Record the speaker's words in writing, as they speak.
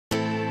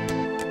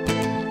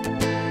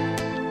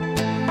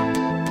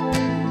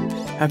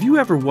Have you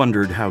ever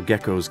wondered how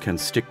geckos can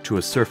stick to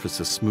a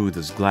surface as smooth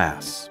as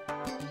glass?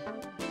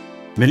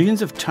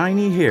 Millions of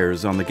tiny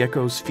hairs on the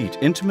gecko's feet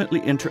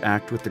intimately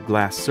interact with the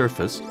glass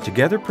surface,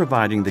 together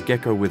providing the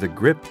gecko with a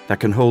grip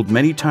that can hold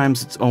many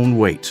times its own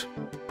weight.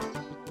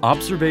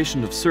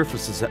 Observation of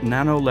surfaces at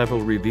nano level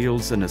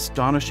reveals an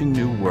astonishing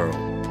new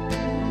world.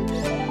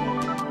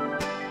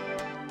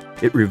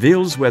 It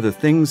reveals whether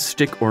things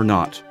stick or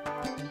not,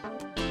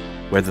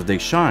 whether they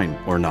shine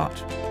or not,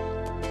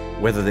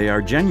 whether they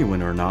are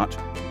genuine or not,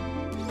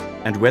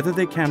 and whether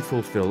they can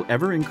fulfill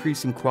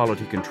ever-increasing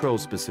quality control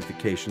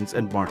specifications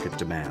and market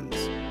demands.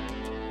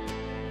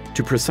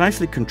 To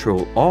precisely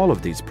control all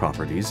of these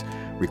properties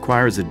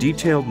requires a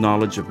detailed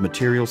knowledge of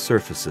material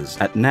surfaces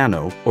at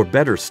nano, or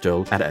better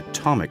still, at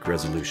atomic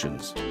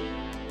resolutions.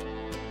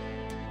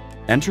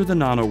 Enter the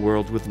nano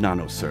world with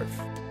Nanosurf.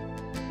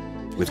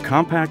 With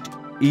compact,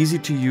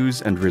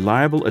 easy-to-use and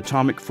reliable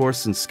atomic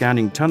force and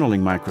scanning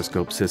tunneling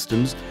microscope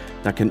systems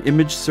that can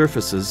image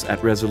surfaces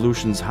at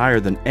resolutions higher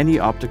than any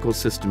optical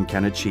system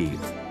can achieve.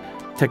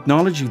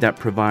 Technology that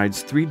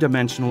provides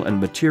three-dimensional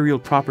and material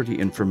property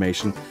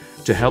information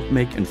to help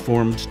make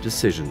informed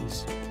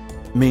decisions.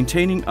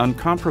 Maintaining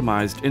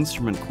uncompromised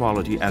instrument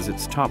quality as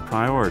its top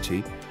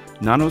priority,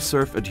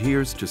 Nanosurf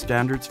adheres to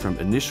standards from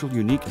initial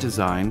unique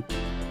design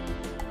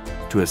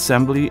to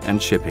assembly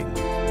and shipping.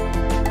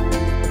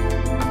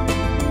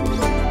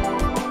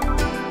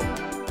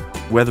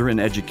 Whether in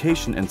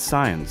education and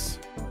science,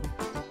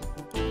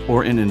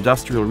 or in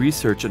industrial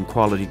research and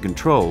quality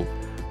control,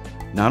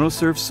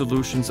 Nanosurf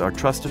solutions are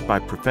trusted by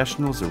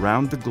professionals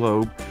around the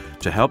globe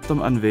to help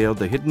them unveil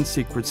the hidden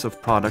secrets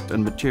of product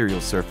and material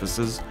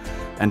surfaces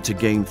and to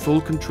gain full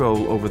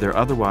control over their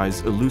otherwise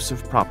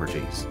elusive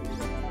properties.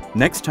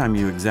 Next time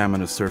you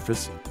examine a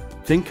surface,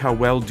 think how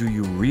well do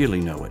you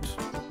really know it?